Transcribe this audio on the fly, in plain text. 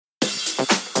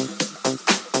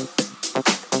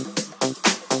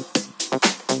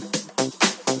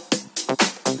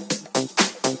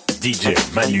DJ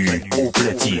Manu au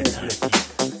platine.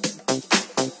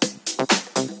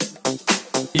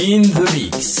 In the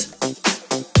mix.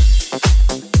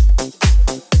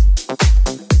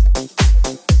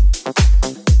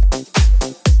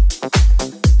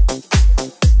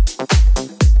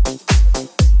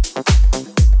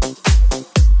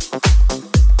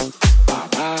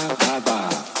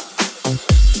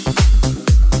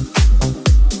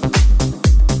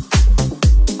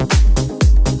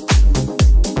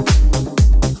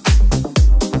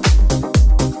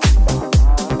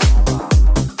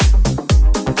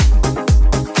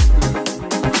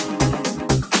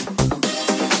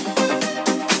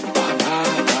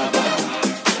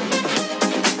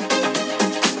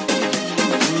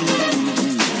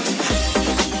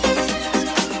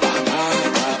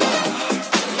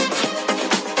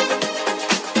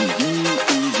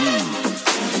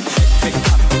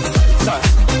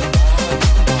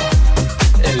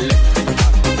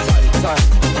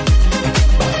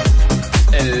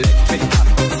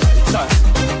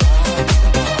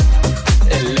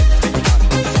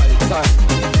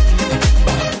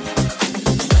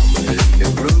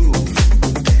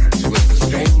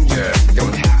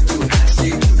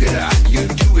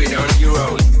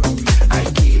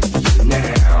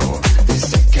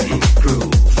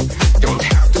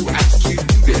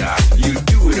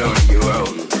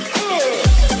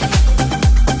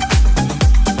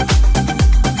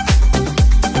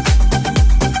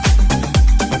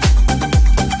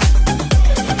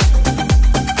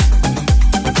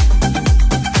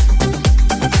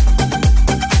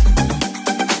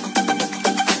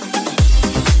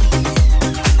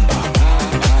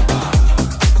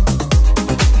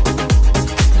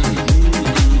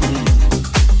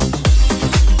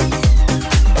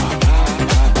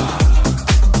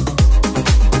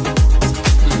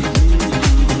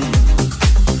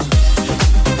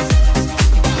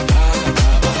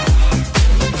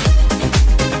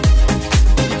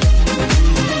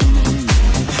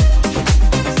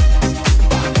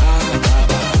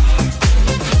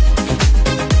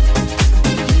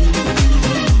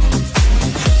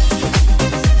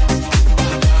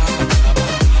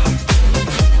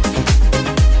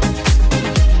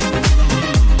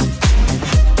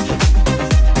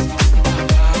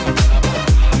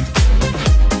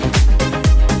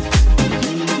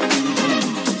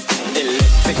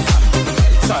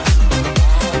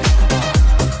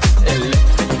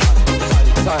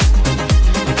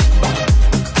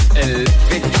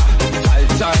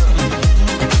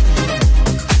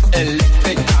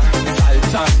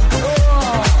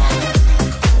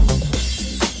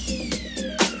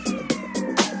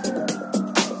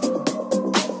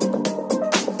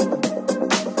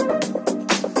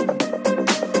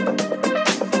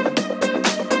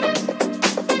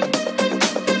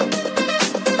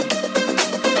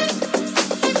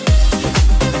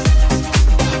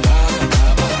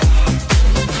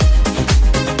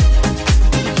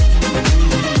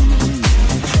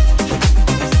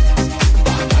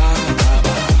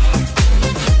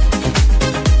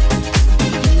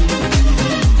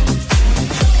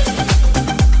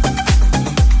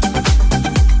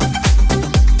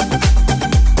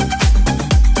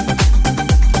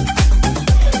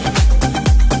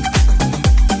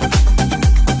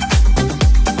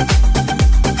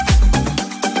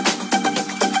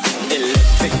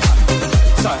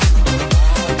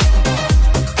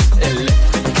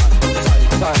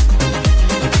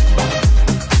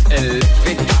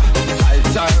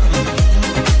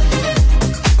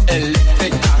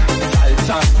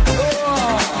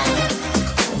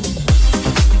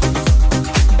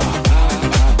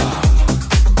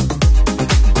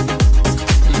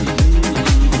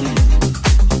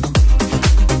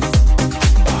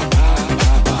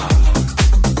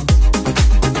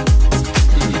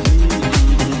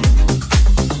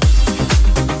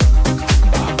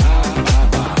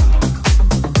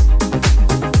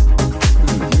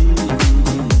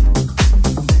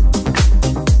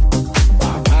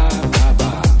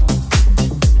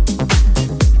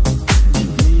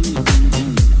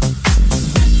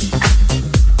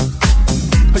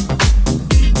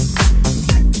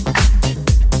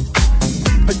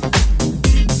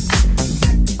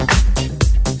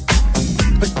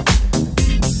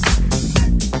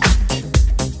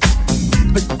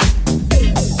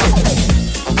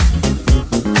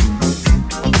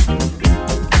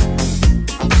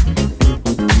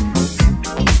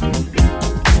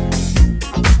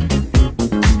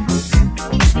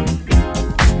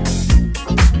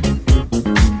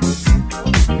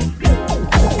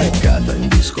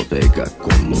 discoteca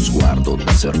con lo sguardo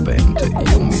da serpente.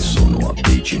 Io mi sono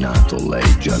avvicinato,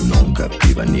 lei già non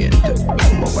capiva niente.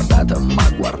 L'ho guardata, m'ha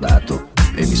guardato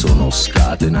e mi sono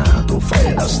scatenato.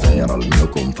 Fred Astaire al mio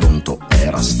confronto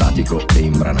era statico e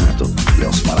imbranato. Le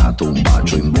ho sparato un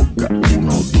bacio in bocca,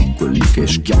 uno di quelli che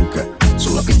schiocca.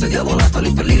 Sulla pista diavolata,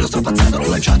 lì per lì l'ho strapazzata, l'ho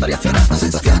lanciata, riafferrata,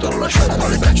 senza fiato l'ho lasciata, tra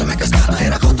le braccia m'è cascata,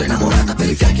 era cotta innamorata, per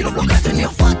i fianchi l'ho bloccata e ne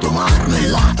ho fatto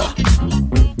marmellata.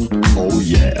 Oh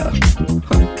yeah,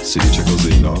 si dice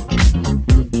così, no?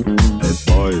 E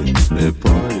poi,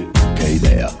 che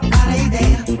idea? Quale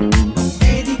idea?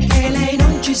 Vedi che lei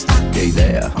non ci sta. Che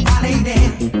idea? Quale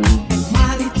idea? È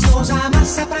maliziosa ma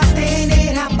saprà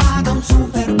tenere a bada un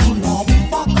super bullo un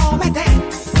po' come te.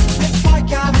 E poi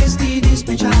che avresti di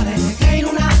speciale che in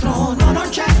un altro no, non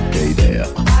c'è. Che idea?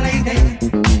 Quale idea?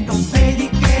 Non vedi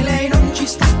che lei non ci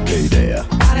sta. Che idea?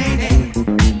 Quale idea?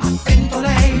 Attento,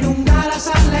 lei lunga la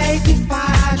sa, lei ti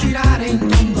fa girare in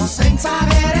tondo senza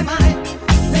avere mai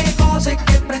le cose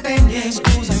che pretendi. E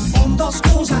scusa, in fondo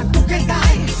scusa, tu che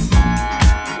dai?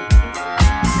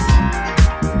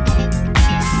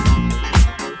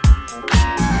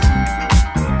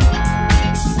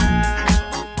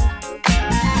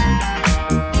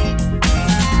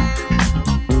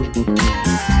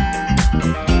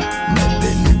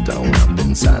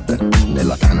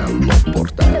 Nella tana l'ho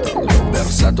portata, le ho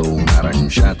versato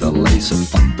un'aranciata, lei si è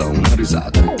fatta una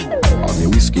risata. Al mio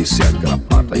whisky si è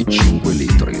aggrappata, i 5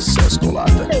 litri si è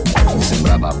scolata. Mi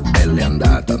sembrava pelle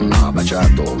andata, m'ha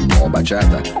baciato, l'ho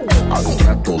baciata. Ad un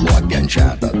tratto l'ho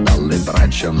agganciata, dalle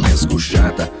braccia m'è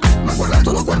sgusciata. M'ha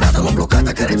guardato, l'ho guardata, l'ho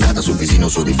bloccata, carezzata sul visino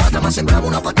sudifata. Ma sembrava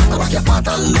una patata, l'ho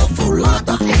acchiappata, l'ho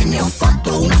frullata e ne ho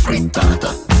fatto una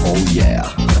frittata. Oh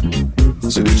yeah,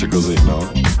 si dice così,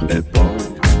 no? E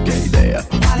poi, che idea?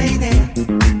 Quale idea?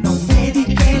 Non vedi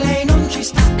che lei non ci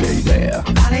sta. Che idea?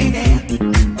 Quale idea?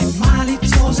 È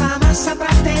maliziosa ma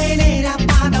saprà tenere a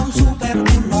bada un super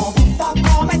bullo un po'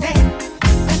 come te.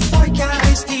 E poi che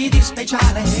avresti di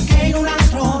speciale che in un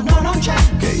altro no, non c'è.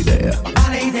 Che idea?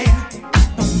 Quale idea?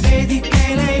 Non vedi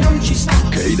che lei non ci sta.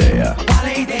 Che idea?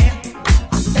 Quale idea?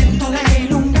 Attento, lei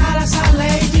lunga la sa,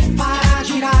 lei ti farà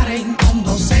girare in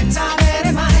tondo senza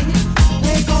avere mai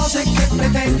le cose che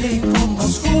pretendi. In fondo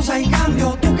scusa, in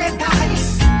cambio tu che dai?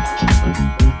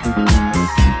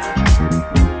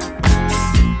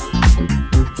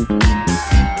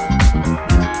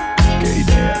 Che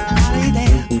idea? Quale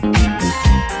idea?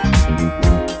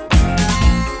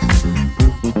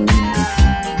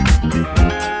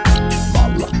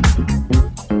 Balla.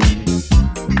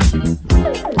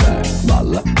 Dai,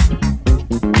 balla.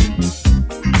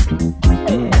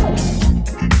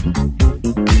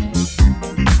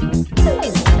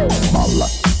 Balla.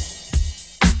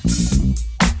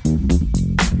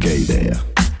 Che idea?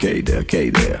 Che idea? Che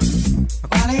idea?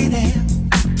 Quale idea?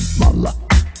 Balla.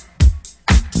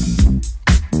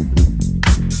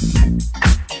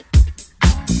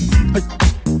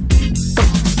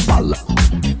 Balla.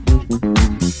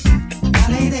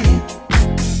 Quale idea?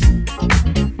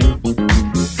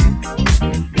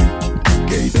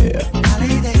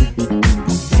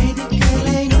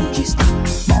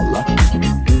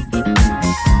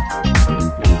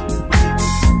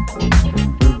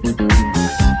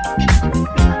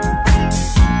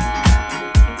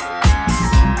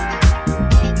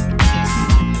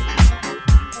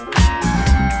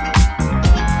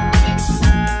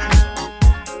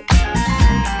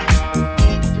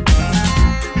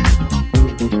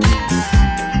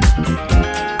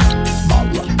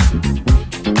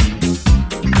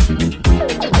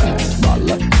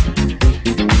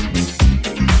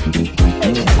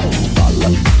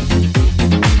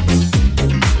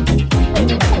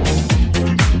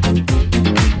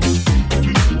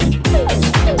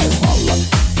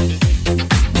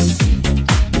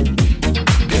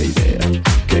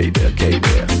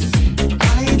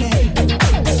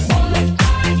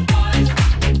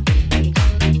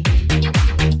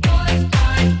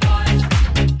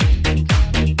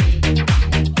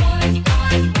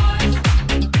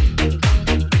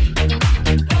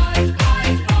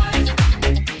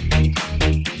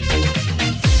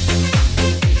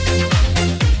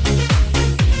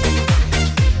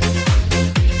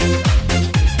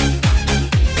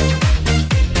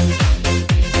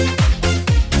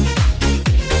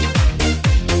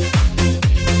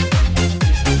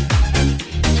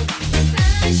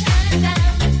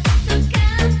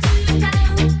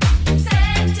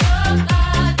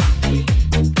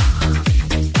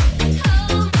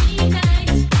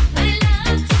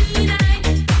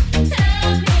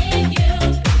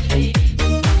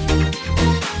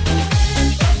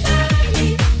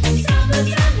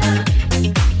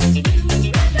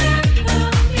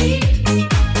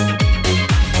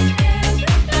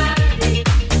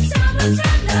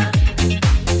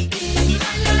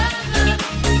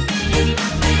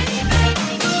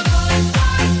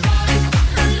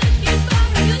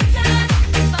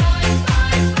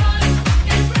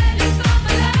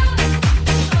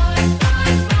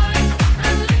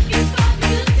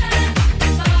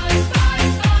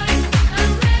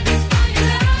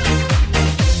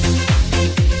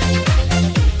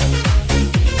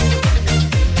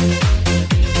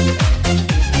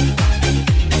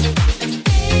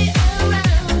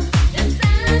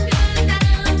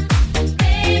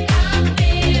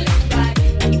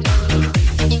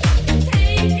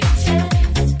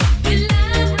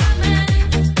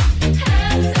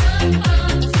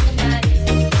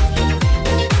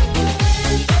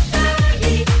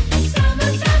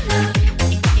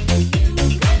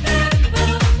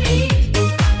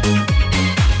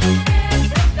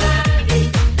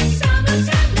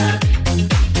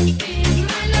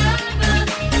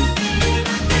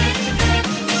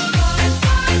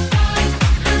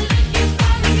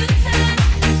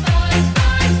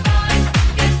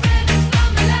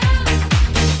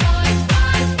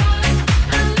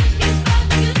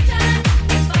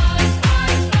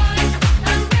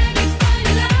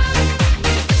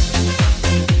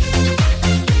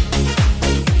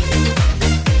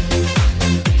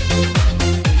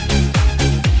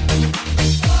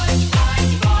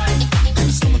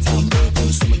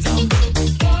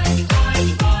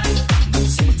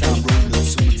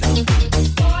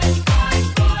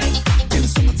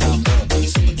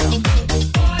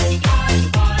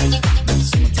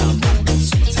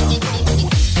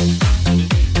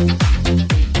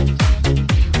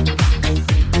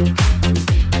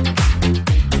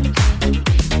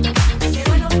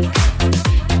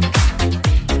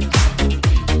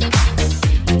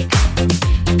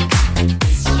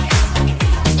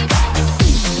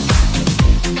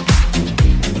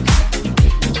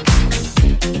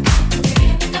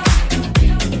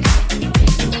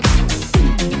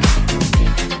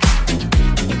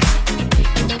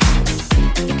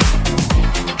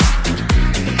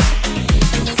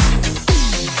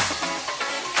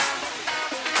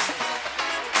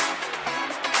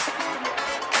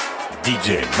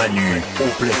 DJ Manu au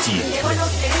platine. Qué bueno,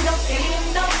 qué lindo, qué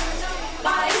lindo,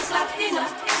 país latino.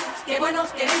 Qué bueno,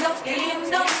 qué lindo, qué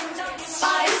lindo,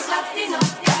 país latino.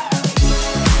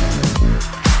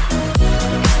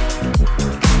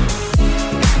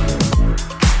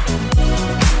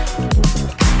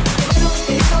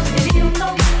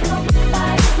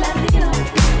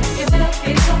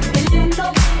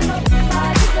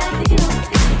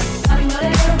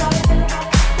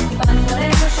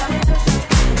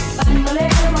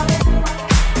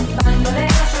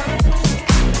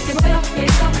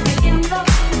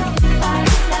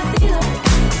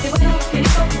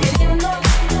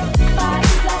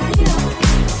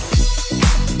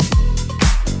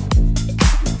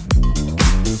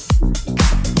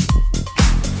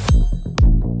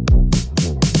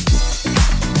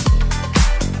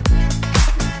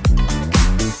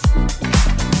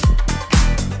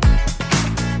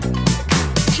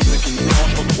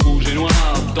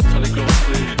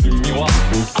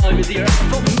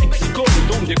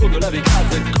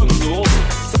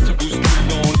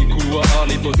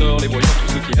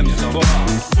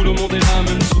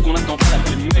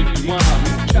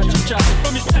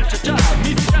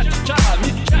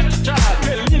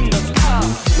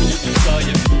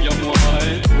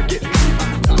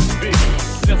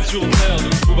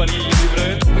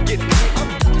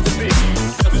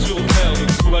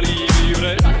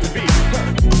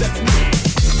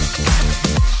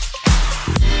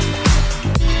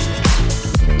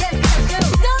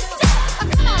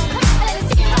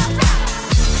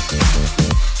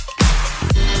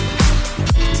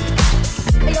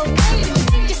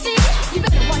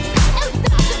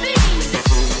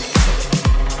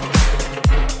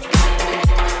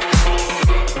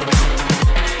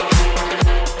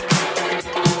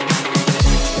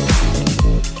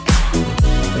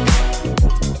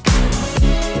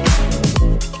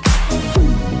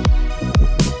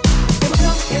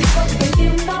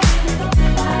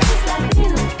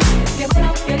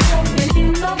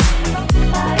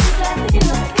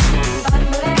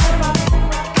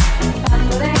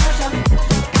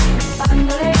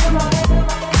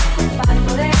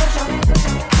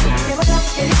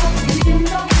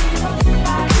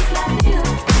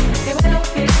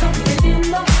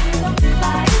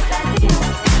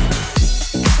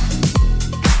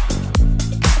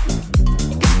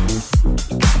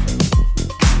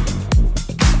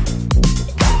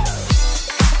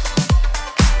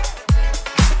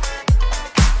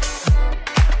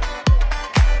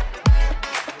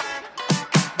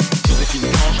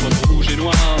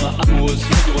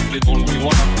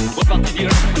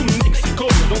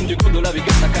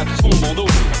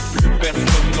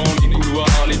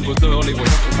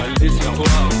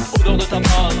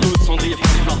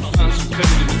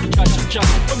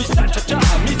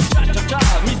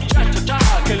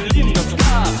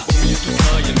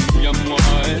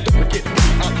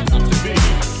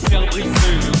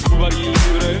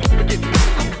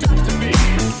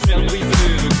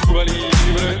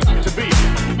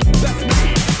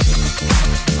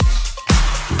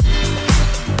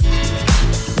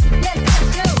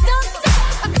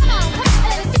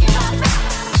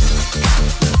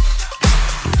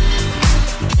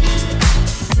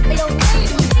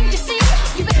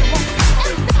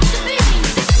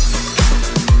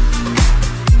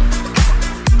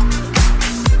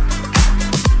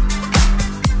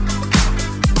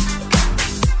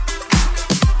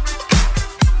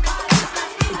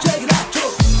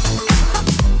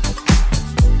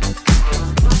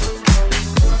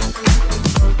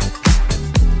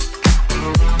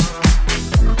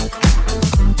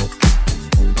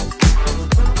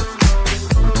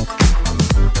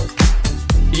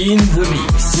 In the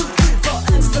Mix.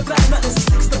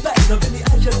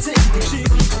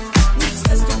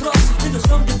 Nichtsdestotrotz, ich bin es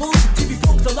schon gewohnt,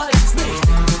 TV-Funk, der Life ist nicht.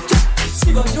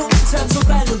 Sie war jung, das Herz so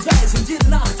rein und weiß und jede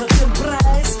Nacht hat ihren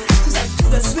Preis. Sie sagt, du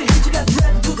das sweet, you get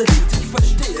ready to the heat, ich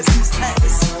verstehe, es ist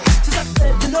heiß. Sie sagt,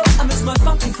 babe, you know, I miss my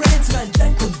fucking friends, mein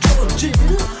Jack und Joe und Jill.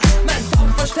 Mein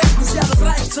Verständnis, ja, das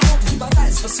reicht so und ich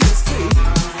überreiß, was sie jetzt will.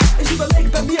 Ich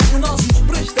überleg bei mir hinaus und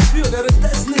sprich dafür,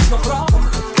 währenddessen ich noch rauch.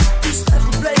 Die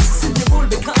Special Places sind dir wohl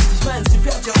bekannt, ich mein, sie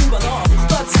fährt ja U-Bahn auch.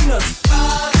 Dort sind es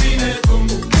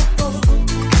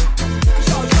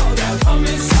Schau, der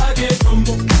Kommissar geht um.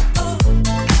 Er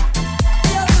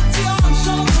wird dir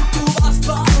anschauen und du weißt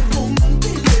warum.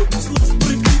 Die Lebenslust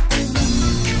bringt die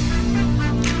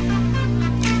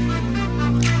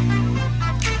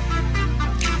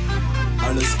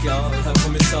Alles klar, Herr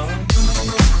Kommissar?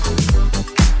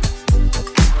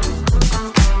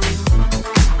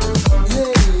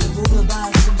 Hey, wunderbar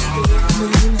zum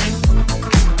Stehen.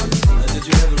 Did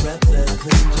you ever rap that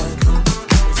thing,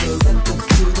 Jack?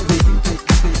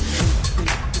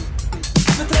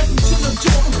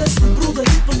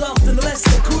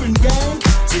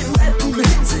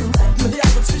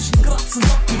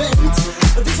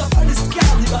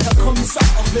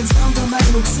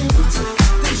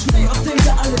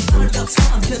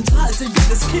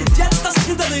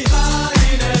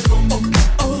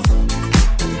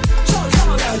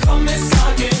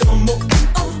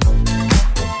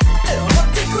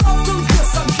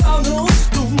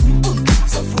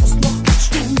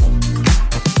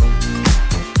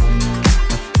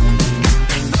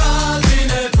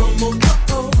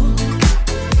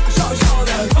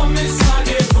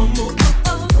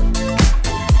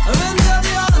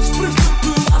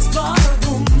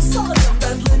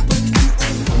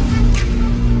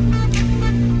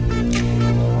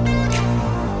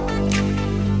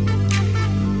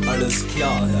 Alles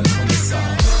klar, Herr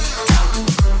Kommissar.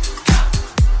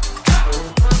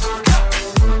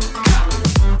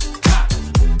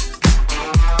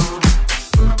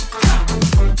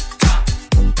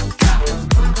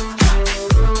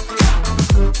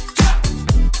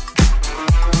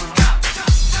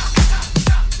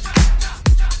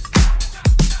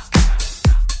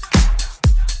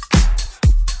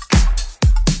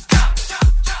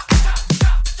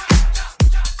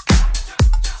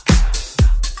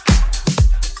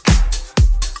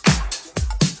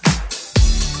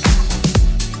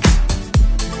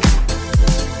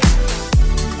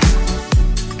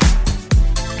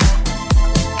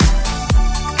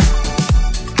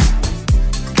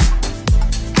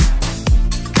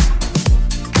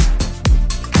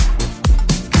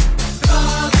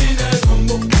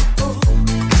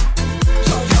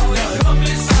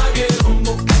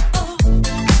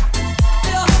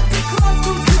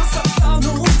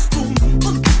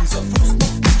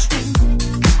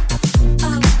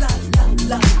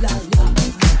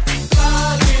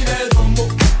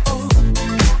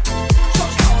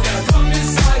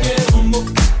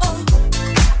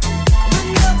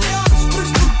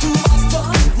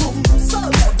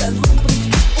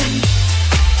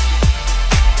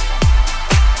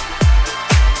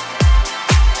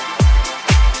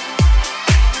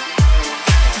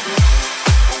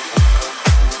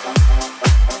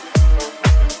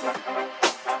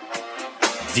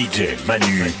 DJ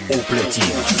Manu au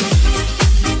platine.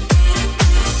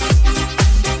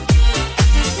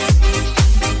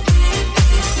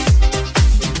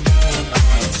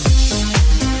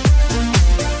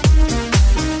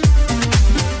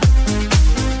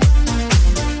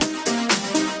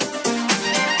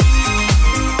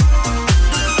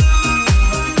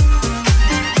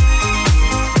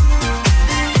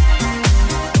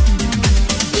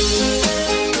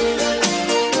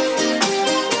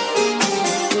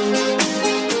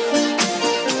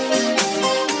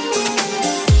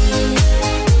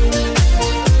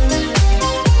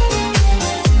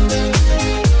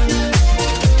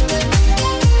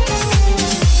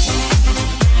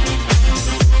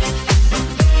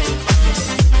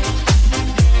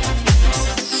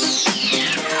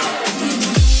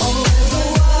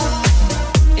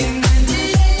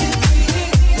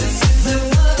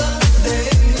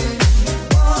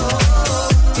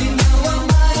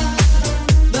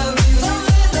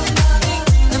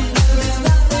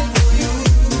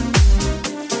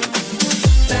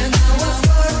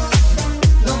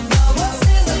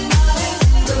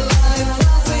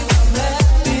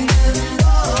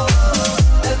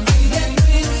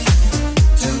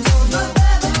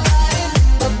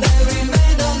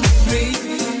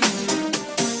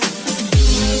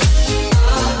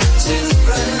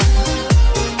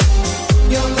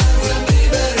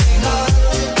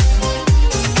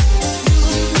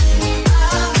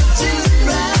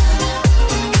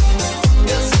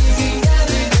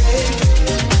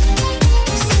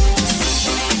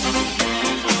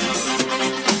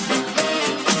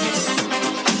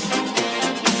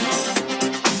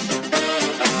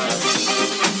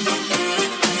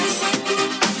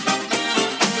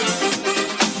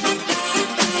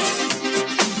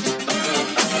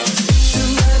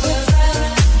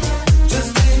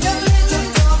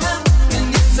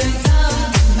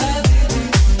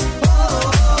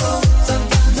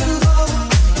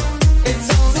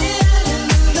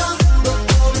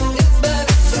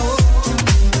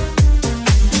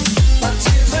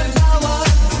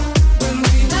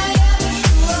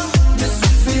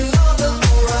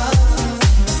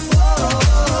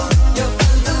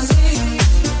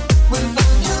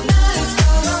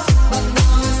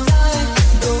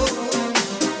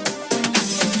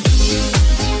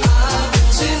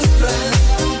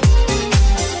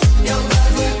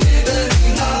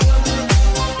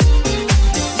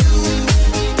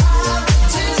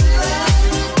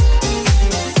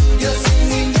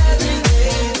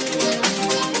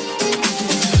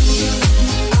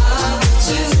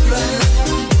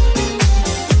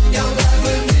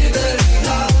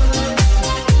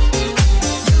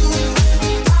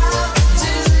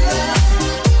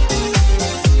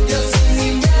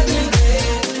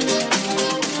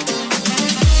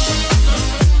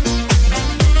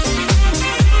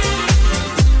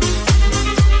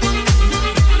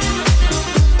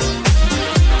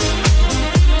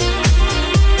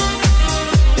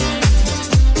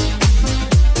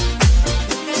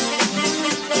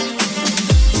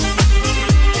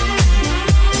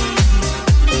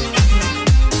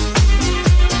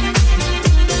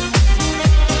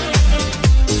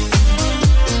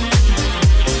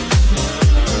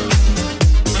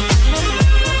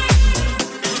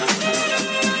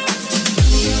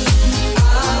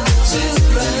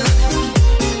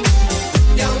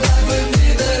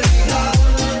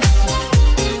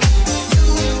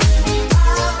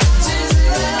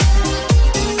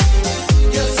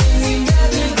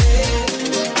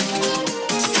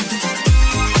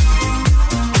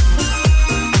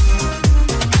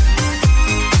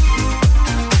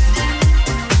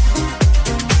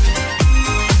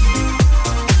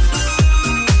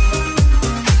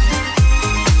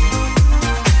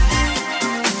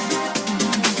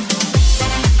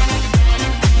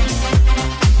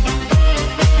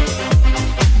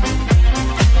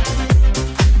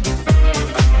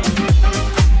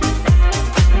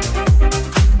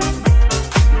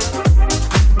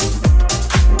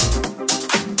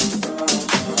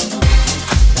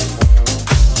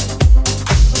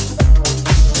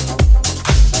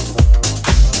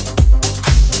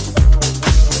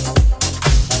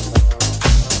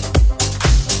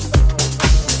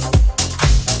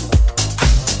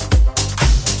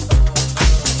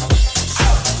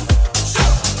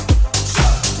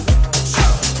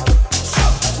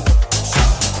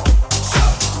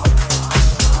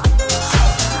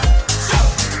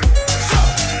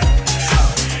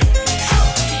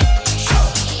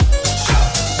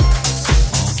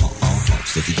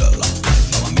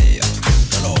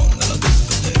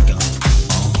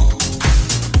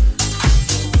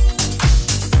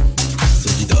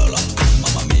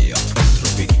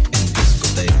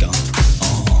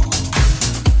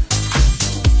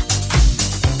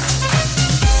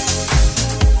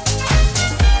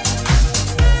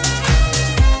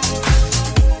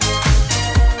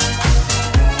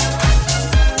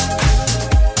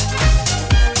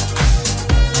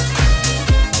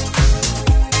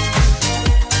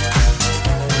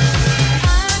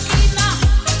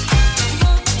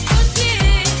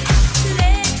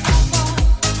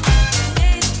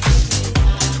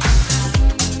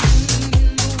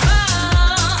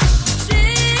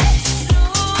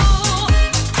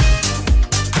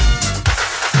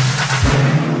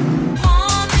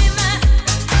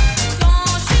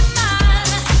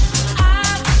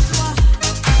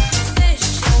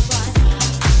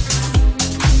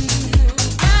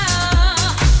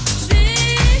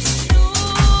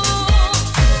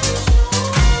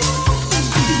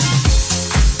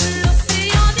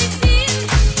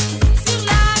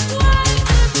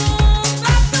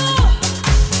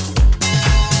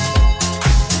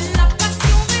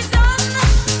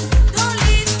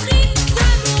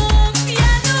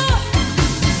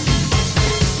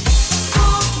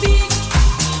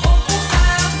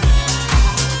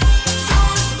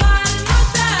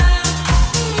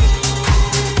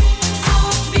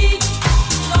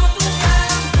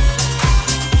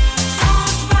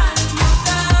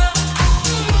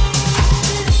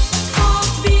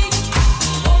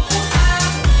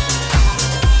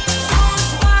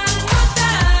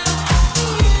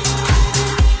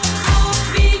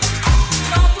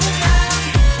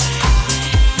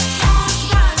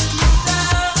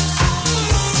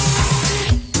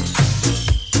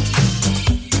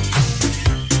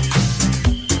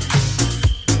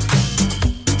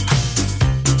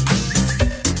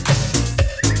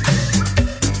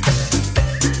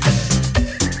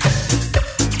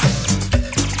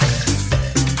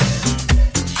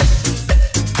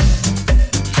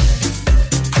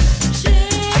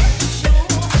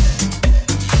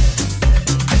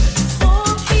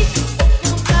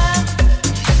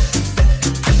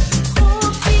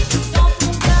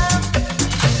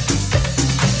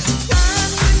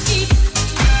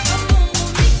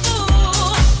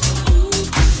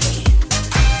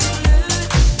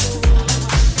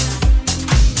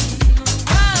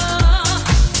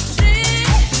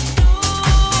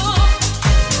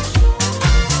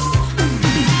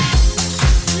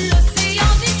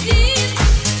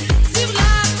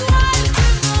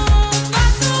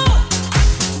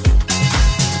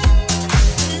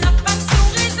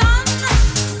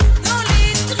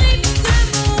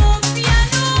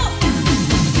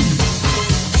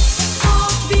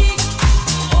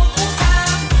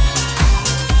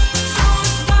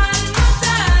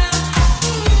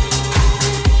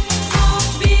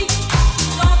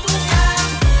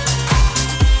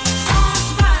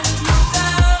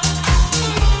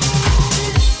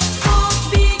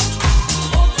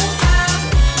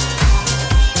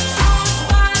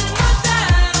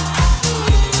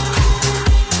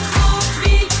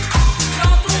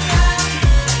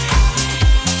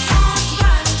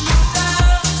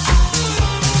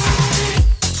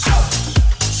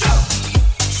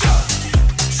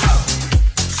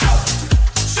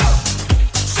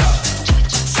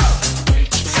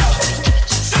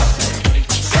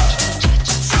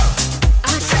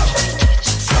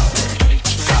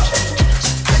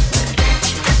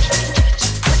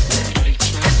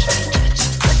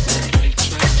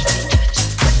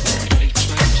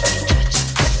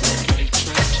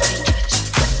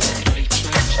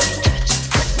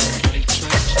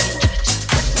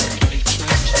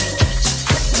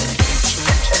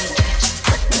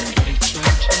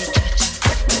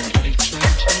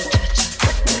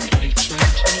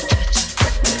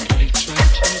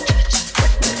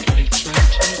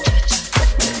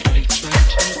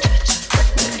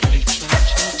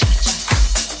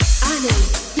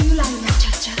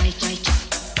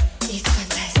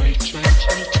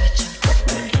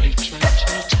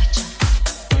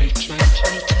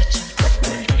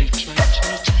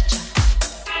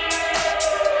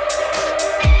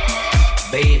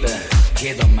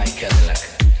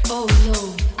 Oh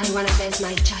no, I wanna dance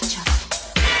my cha-cha.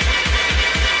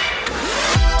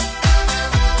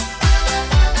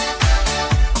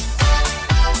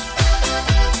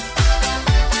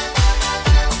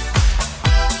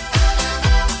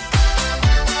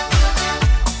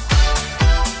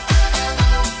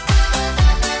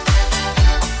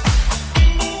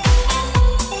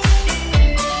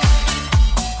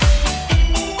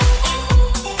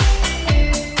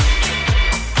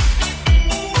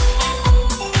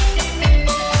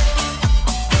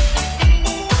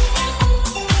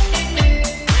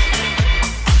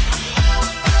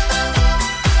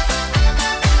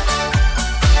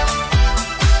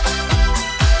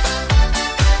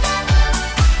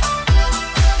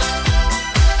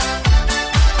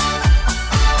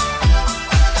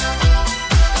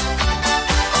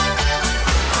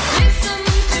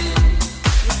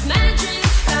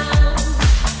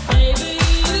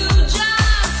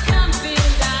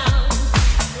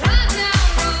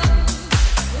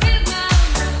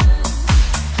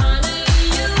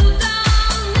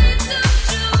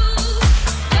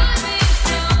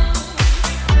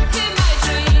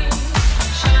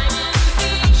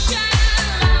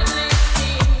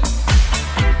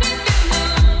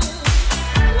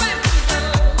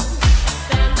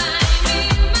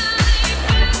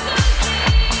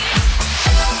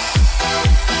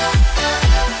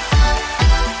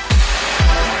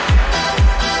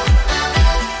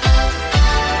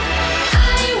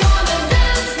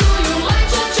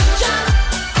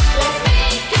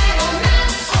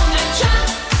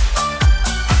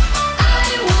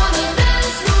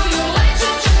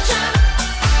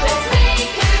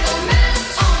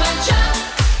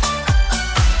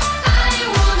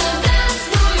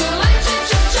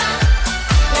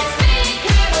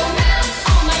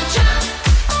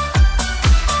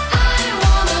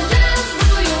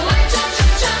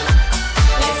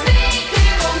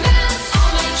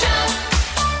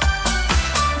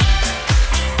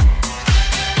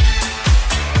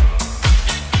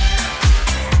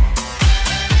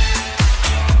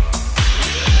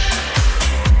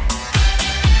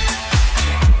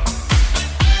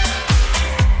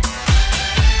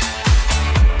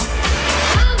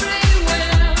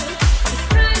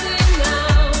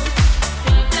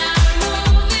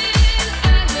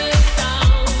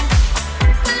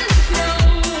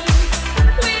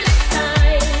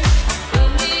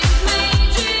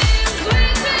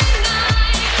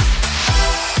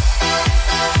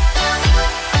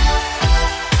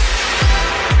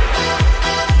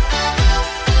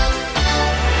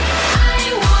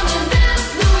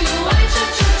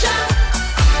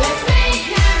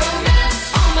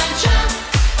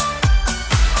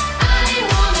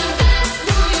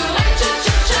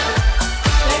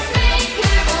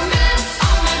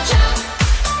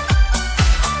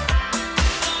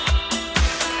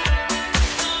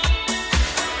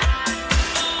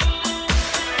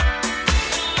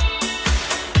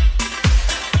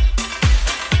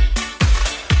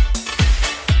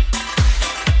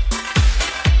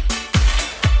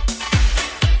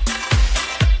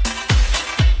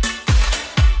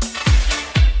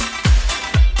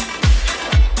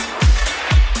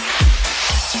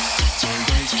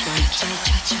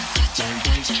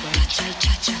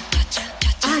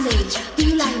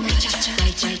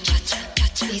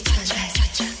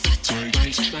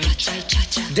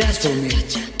 Dance for me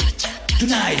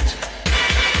tonight.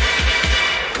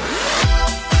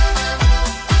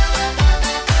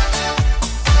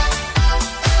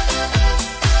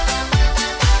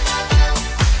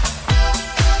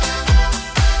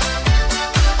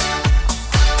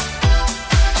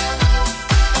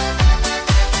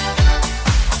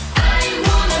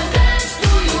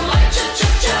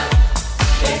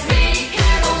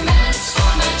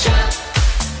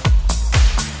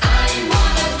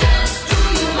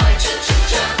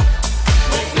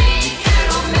 Me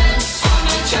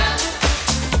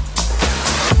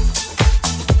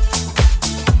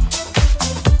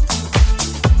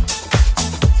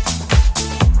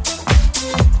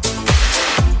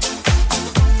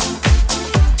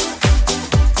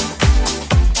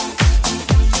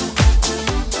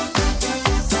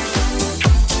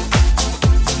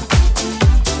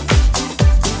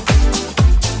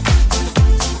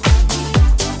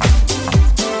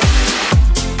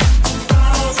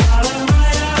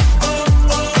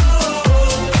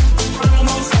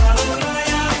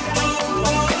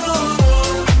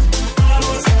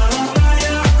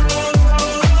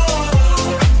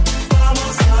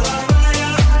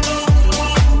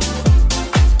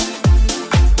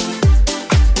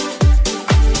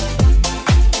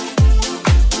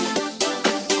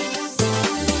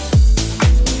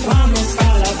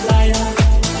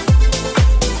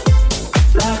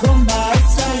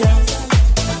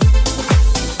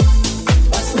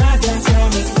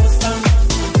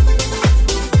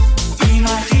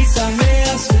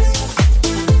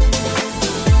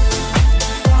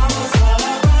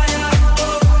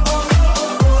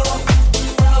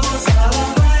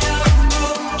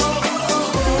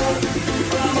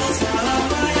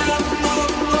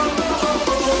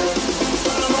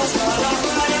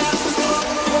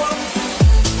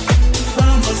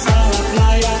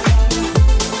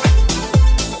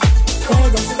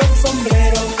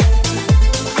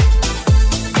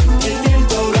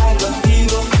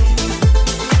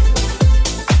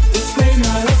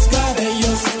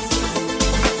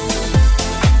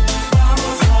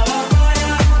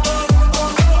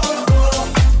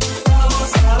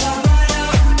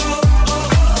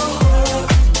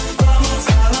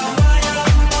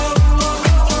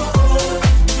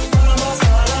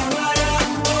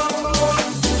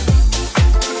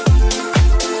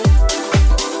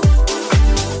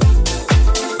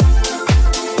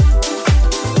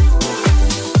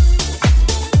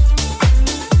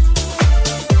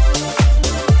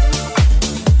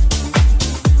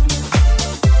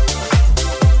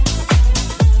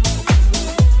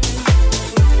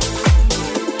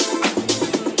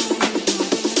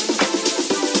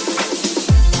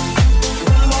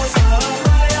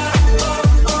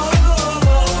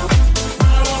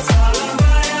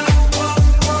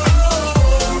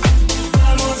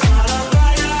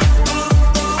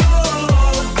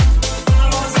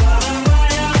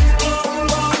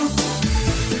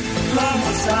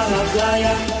la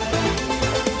playa,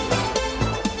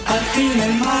 al fin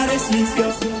el mar es limpio,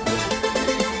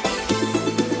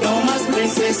 no más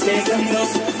peces llegando,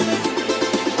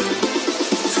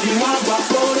 sin agua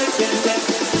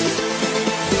fluorescente.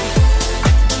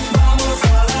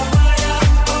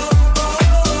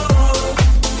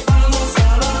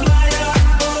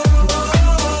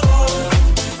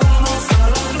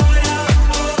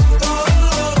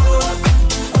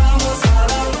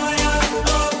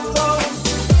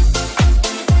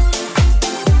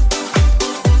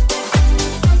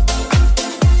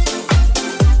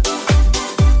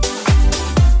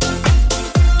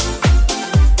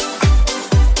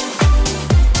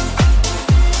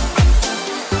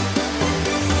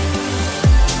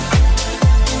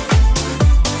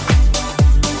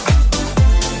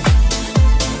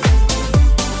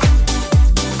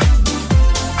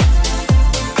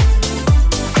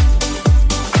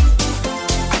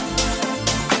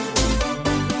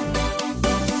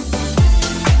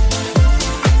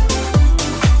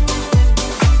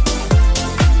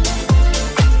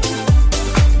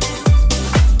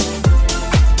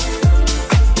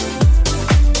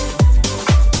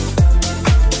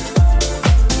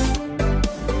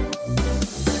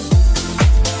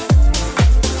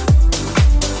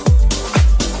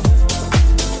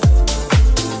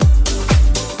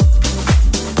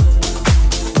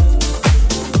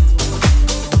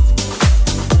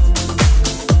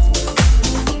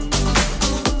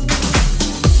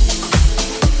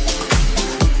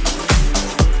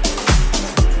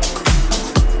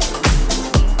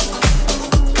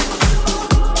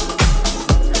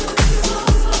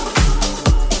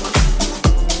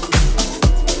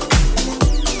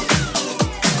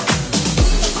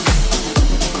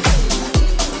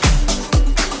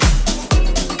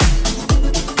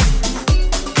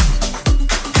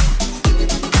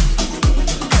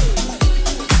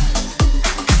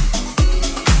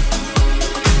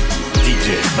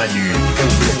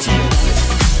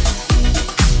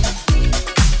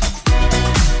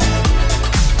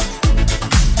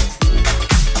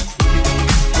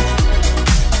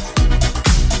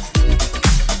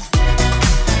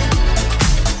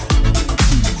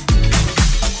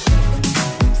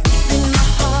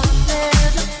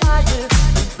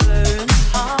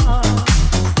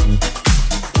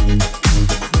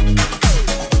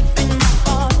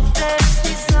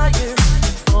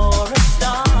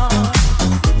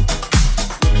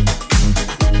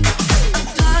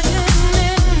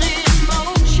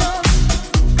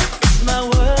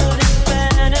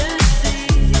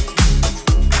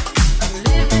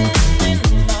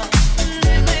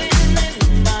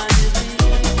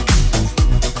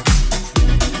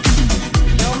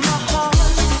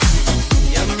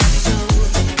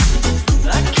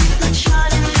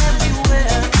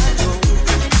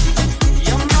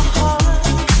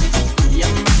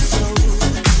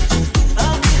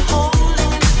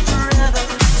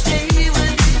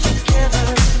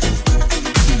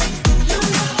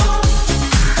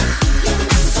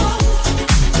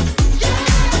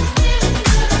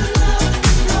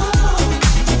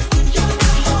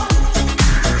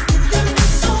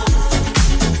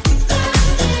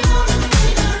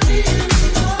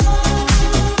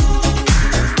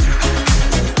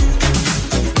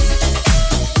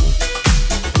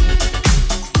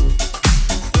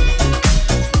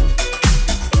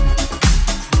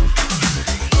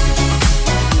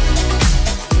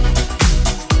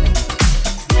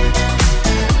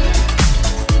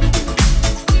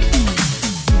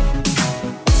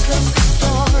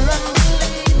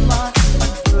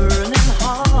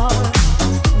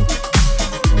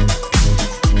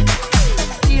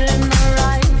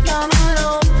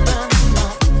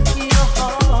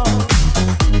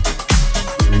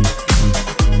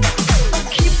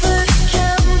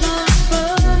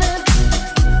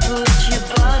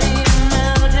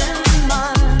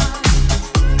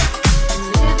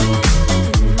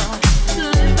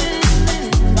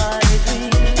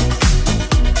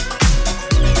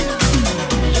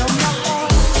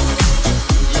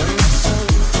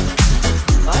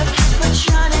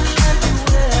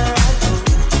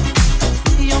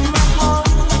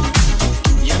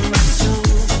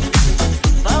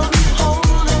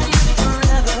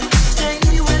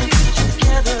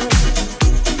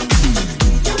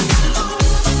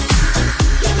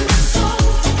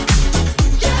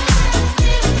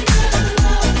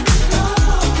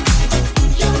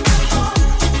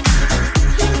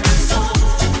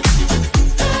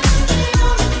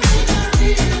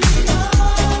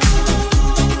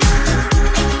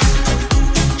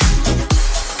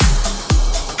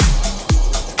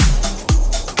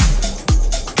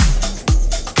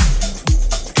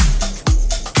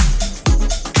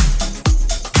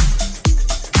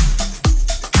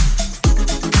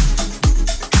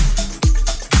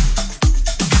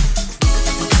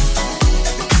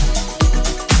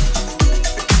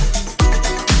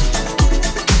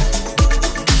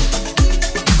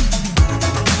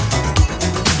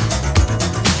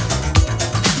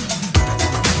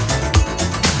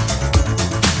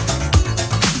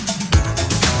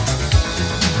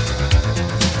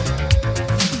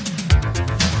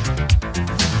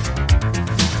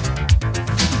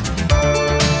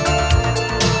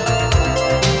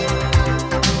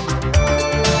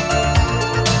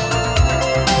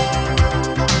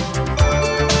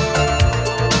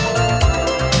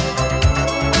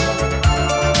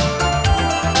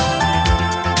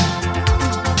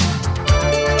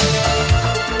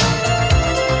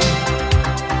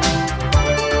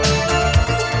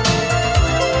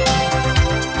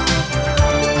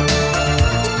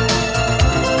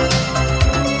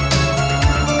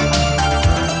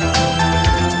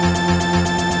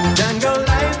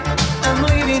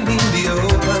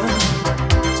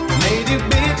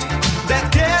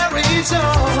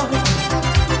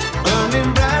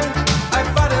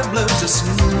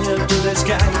 listen up to the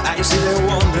sky, I see the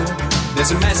wonder.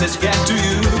 There's a message get to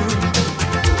you.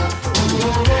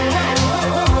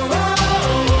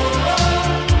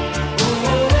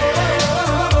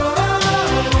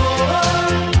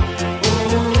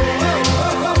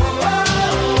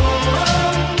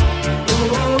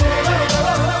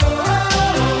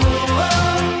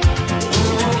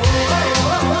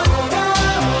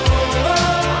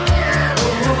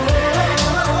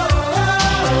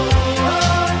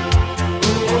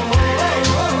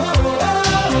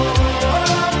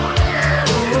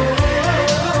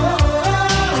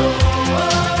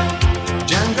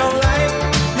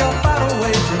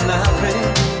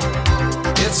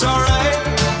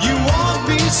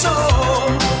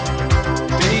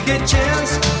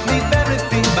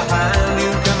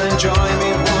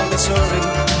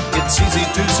 It's easy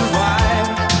to survive.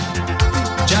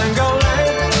 Jungle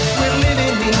life, we're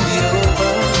living in the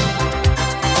open.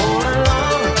 All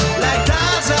alone, like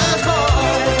Tarzan's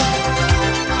boy.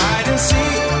 Hide and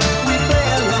seek, we play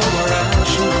along around.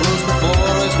 Close the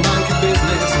forest, monkey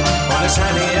business on a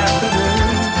sunny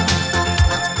afternoon.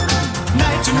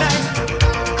 Night to night,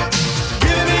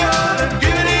 give it the order,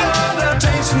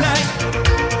 taste tonight.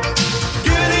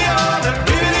 Give it the order,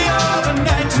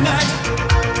 night to night.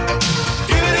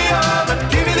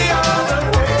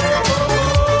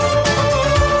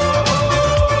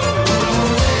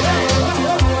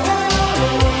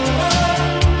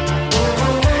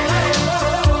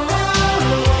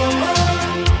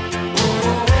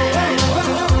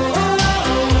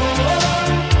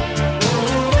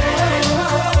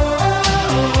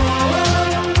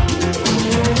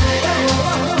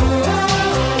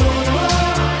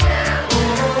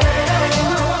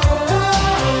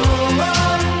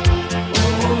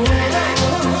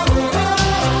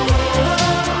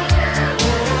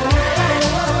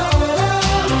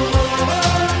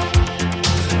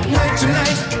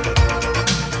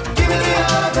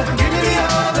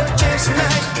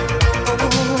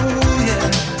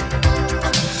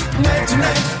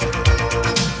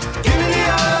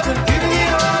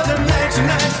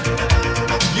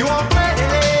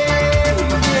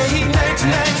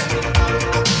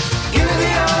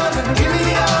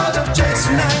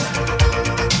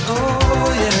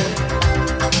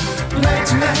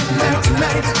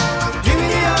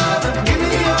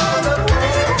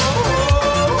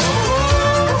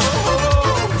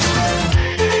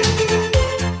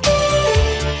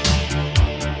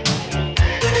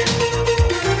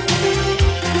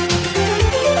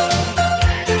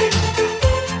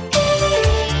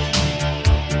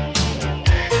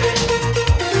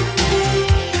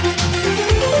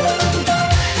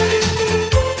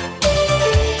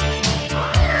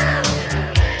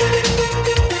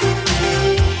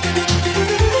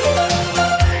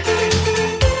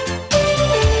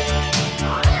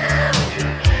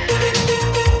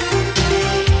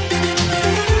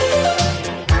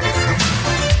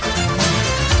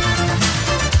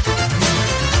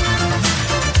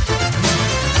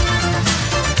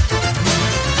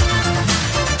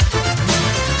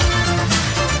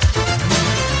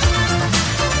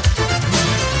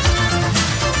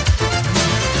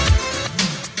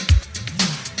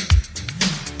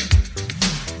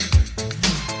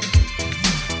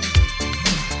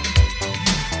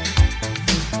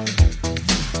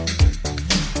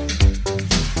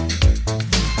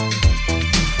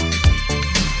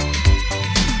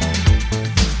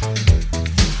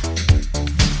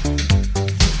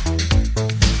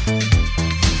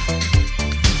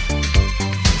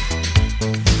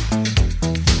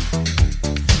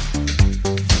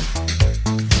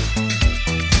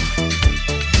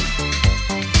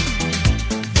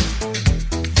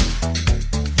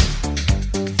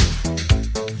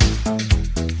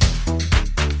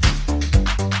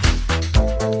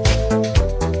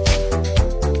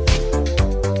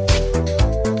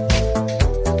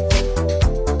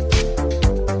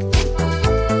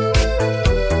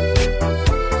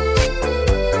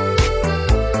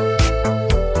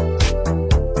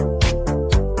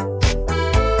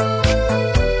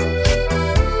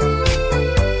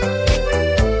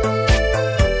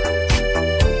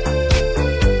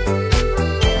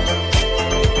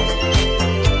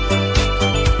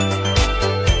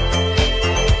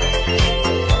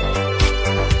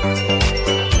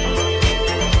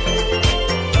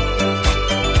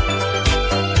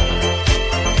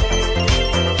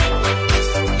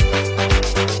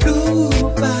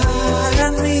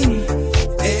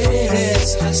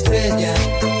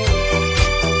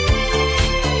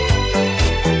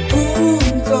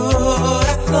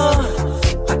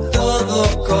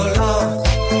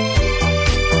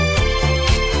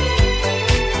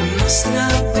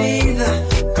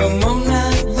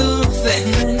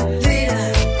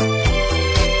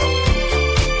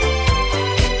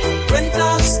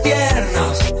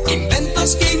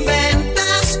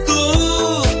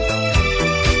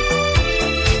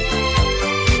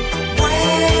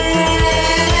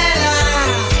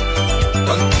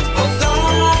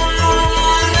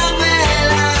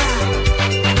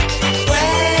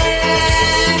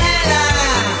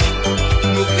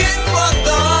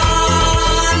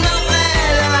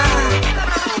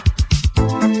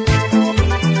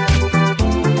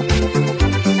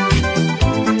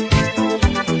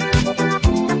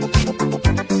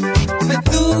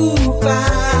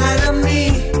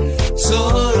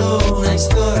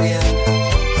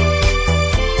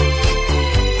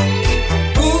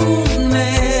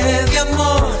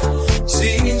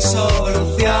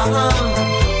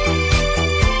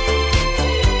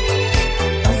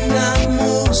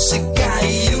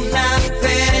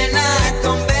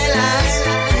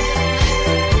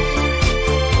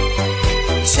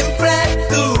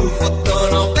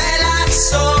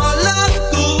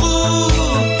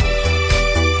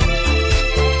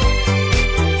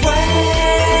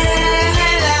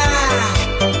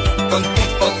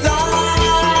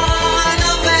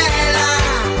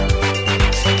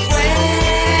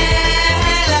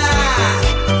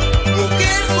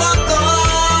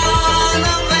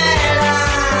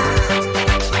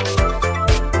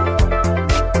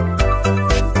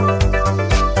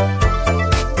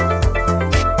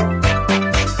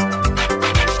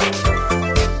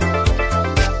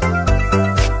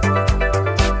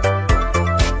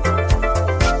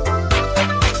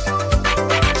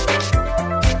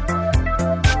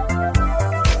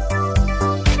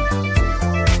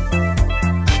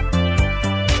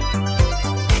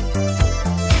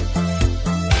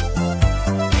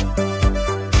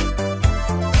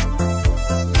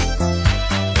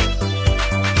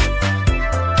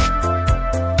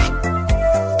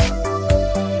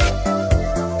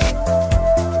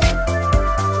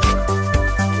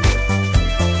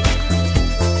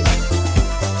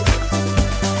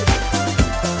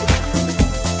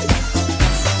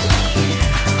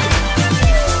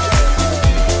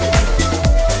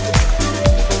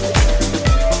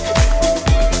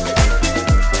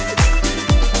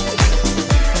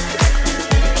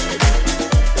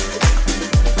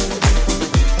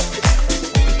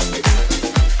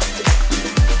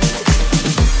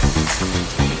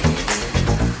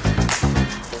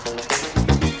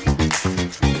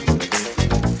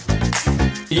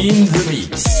 in the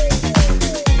mix.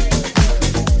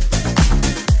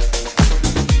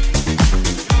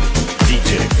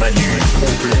 DJ Manu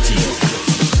au platine.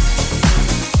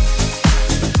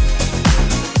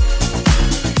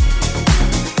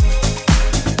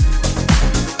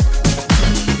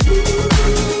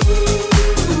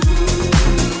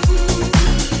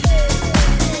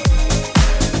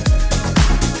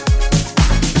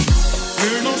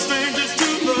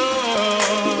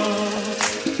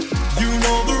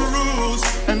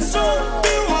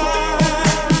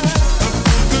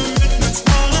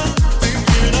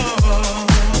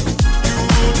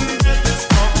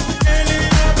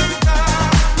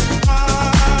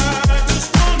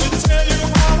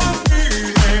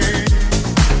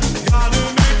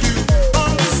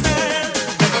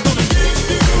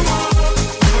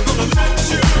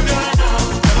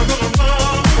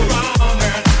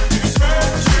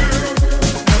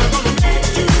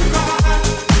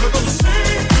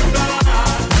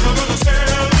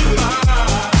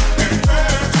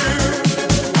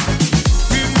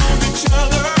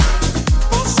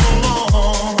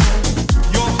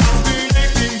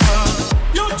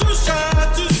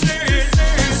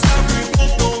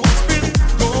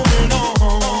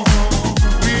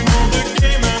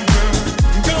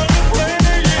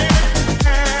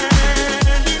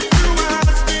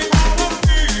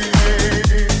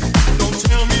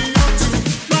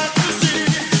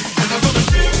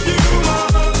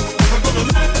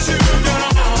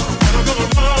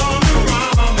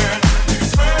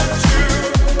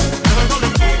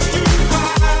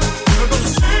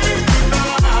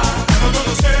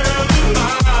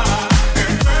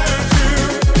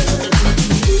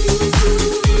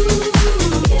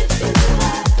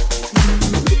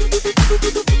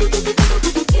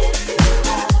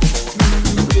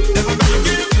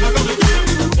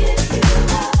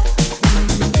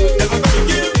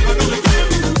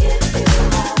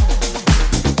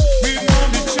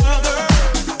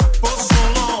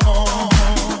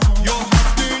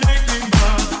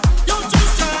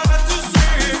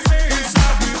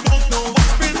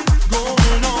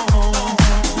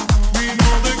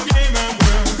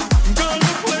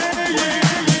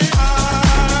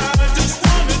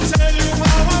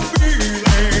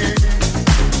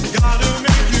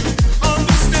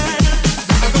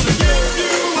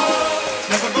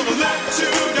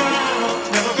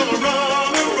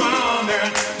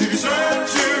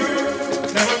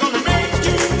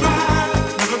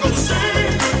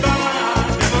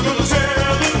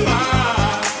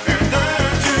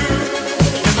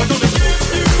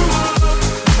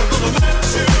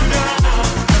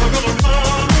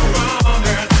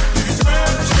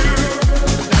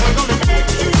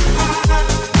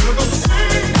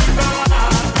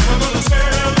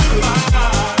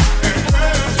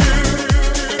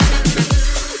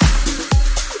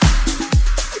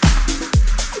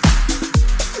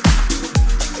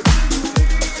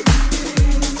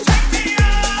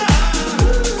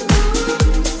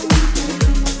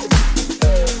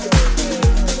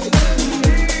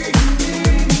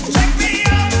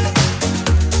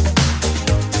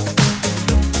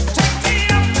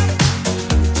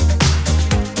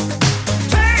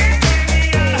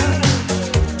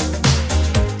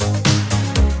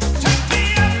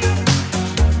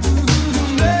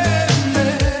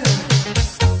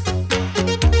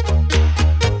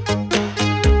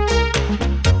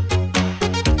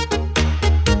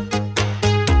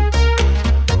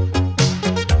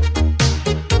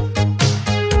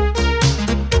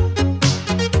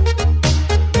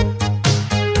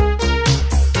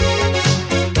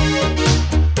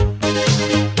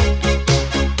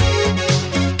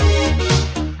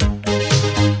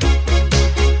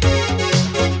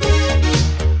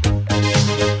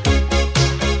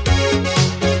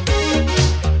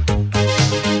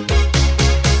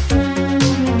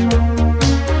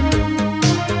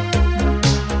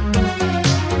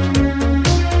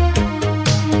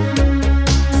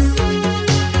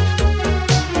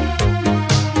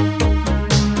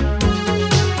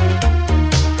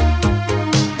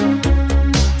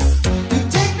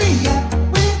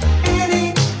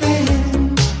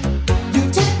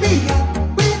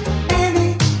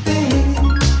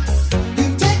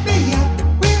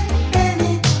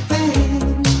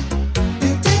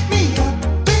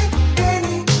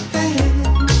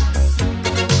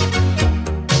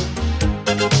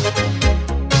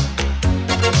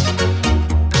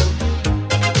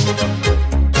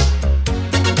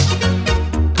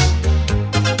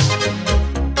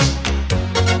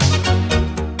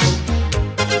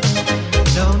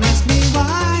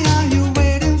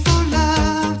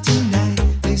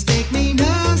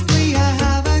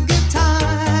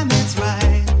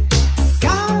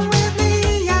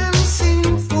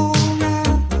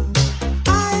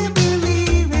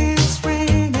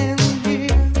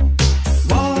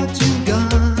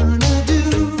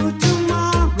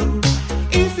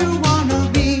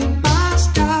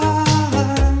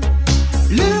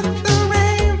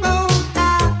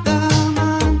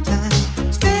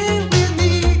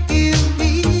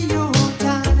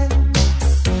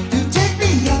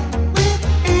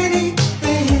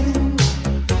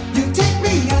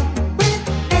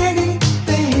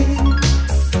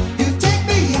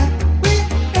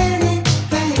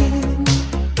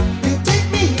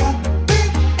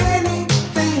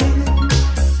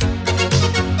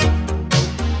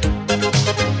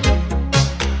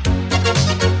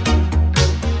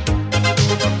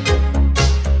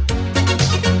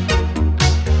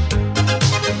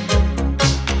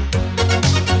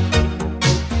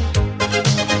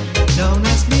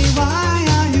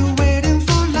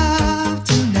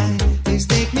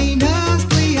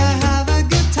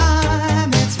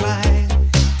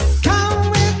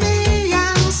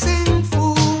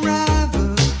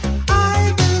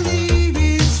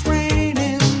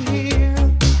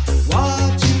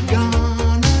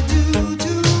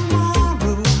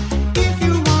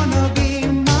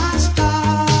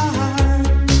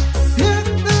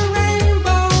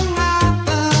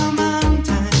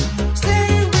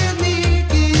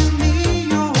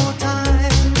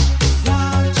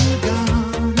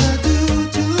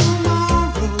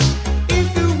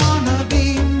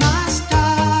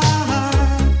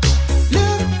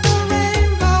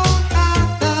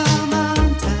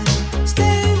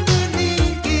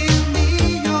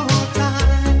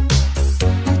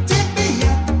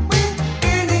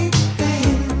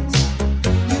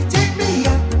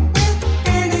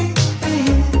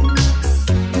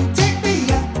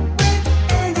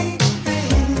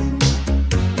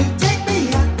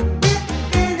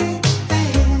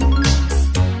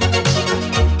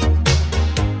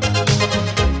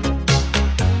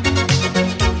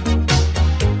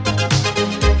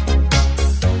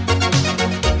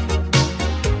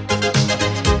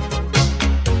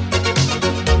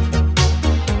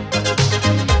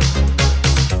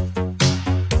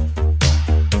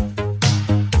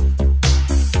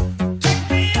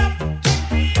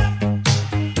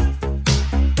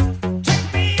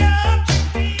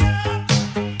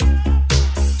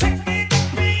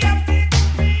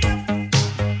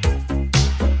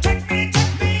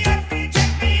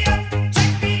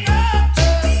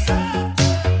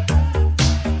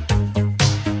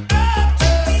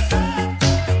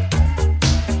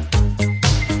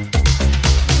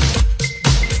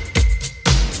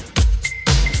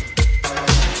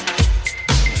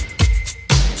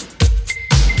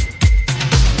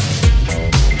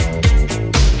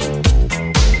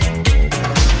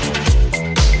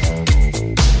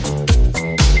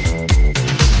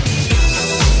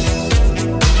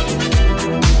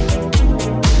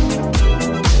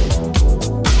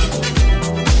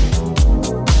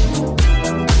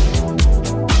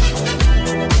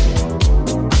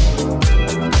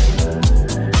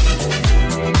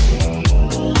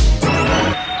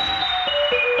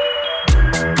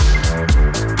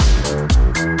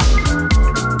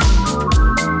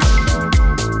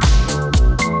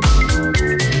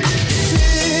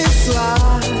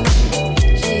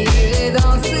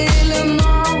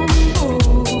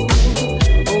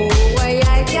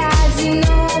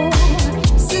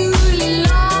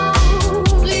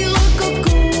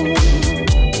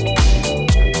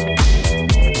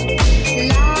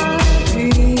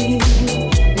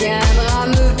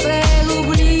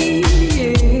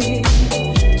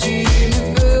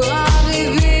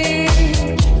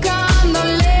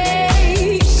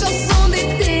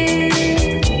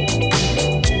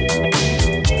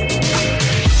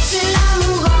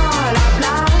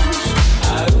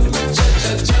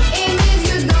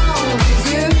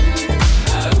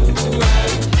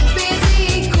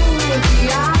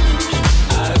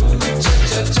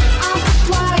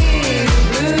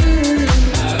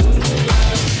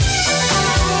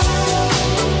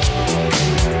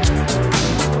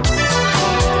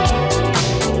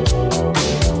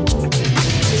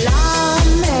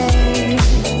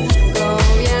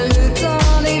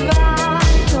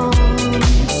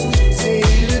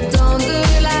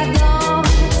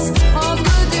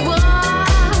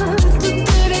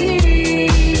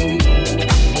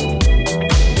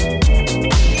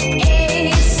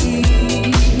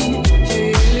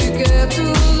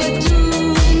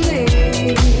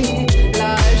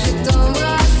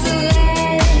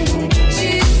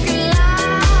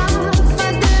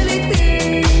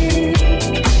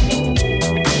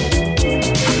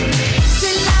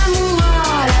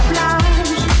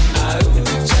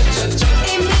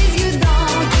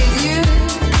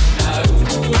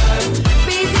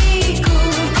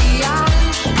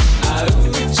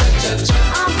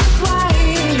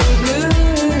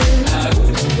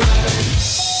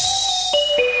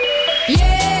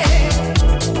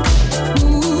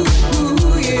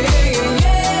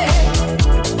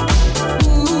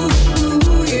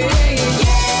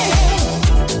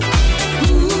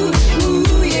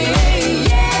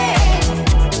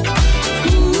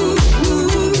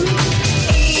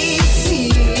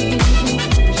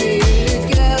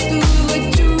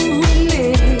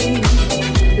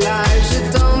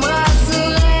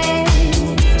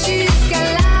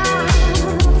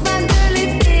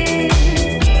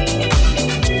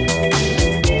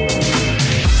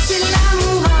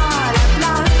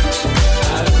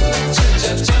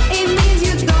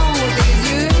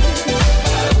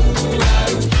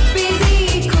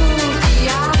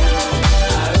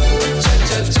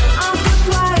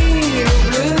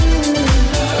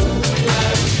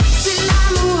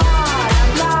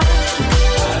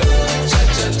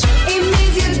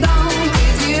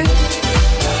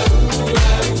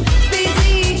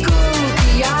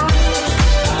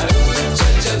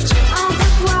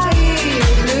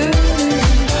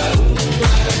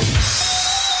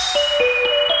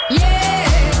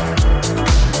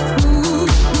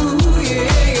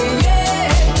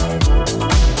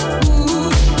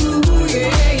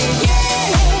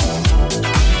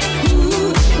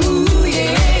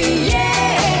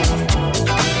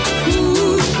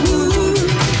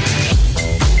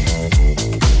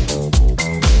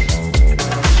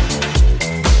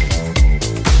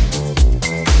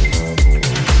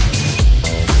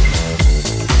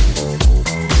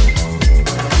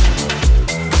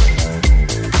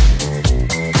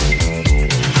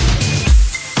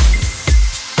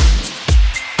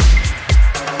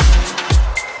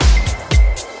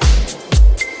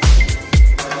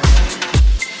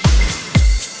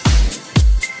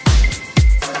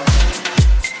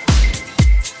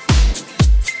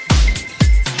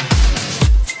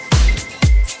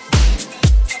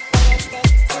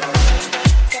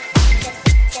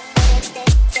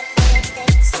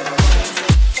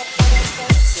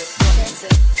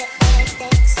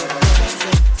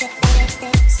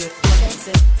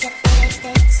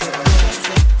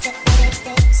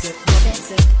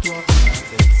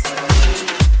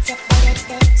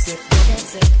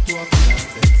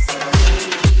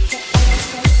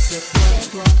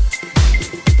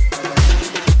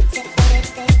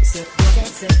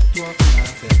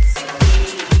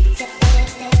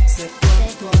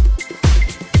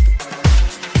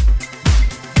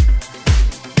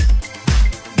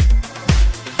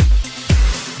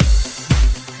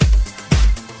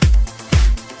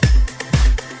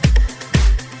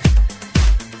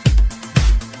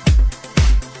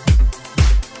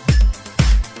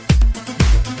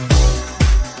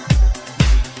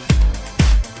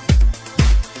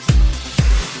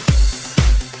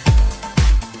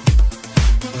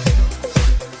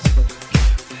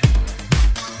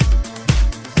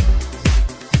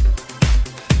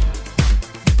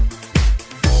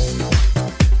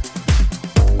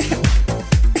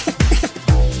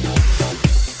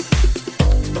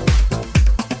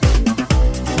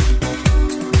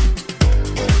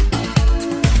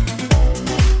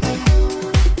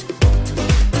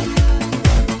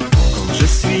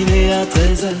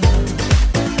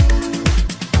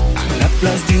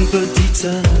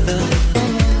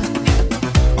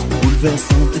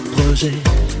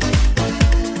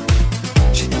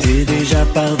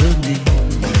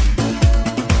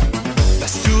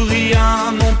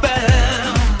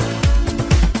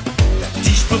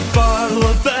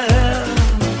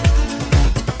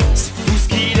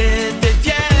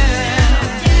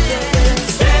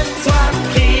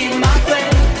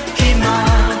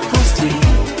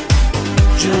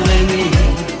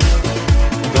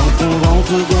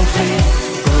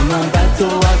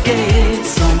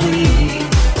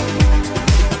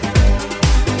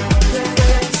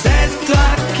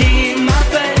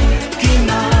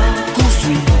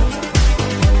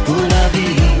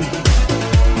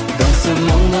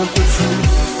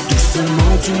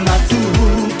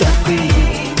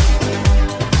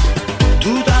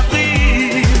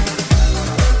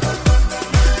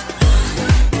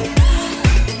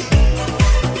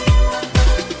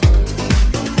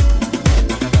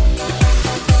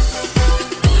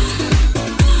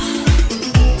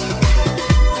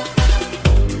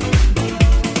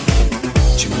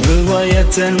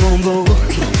 Tellement beau,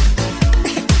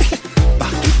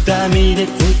 partout t'as mis des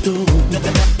photos,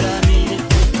 d'ailleurs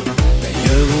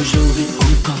aujourd'hui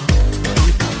encore,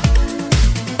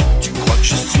 tu crois que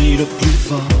je suis le plus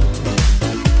fort,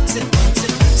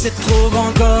 c'est trop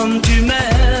grand comme tu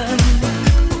m'aimes,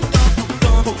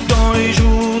 pourtant les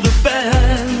jours de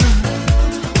peine,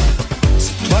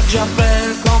 c'est toi que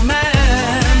j'appelle quand même.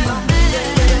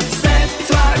 C'est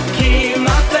toi qui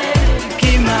m'appelle,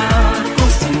 qui m'a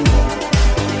construit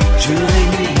jour et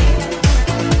nuit,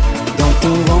 dans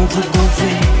ton ventre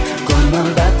gonflé, comme un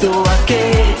bateau à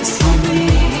quai sans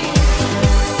nuit.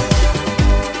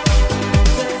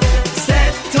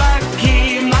 C'est toi qui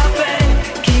m'appelle,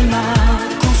 qui m'a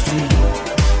construit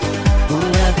pour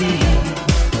la vie,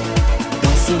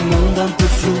 dans ce monde un peu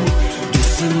flou,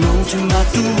 doucement tu m'as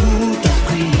tout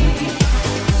appris,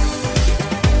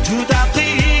 tout appris.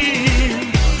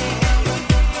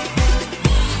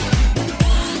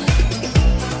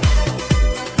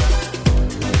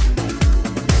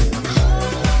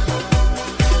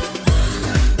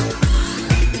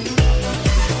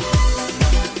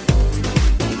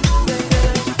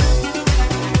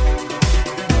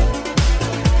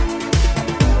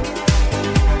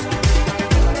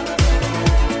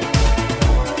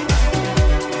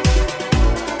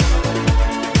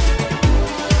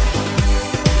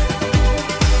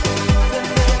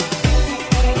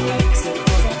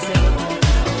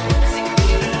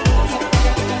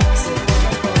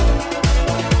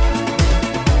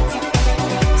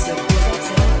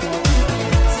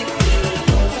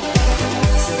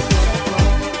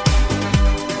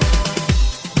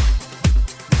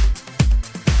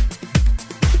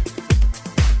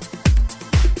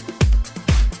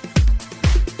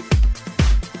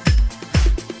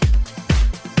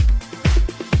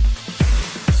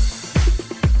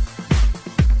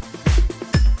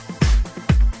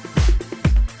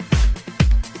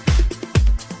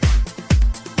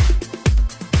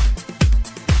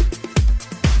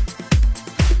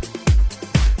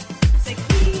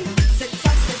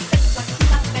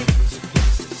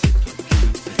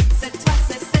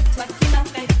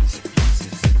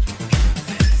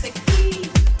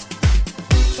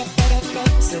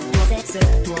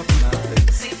 C'est toi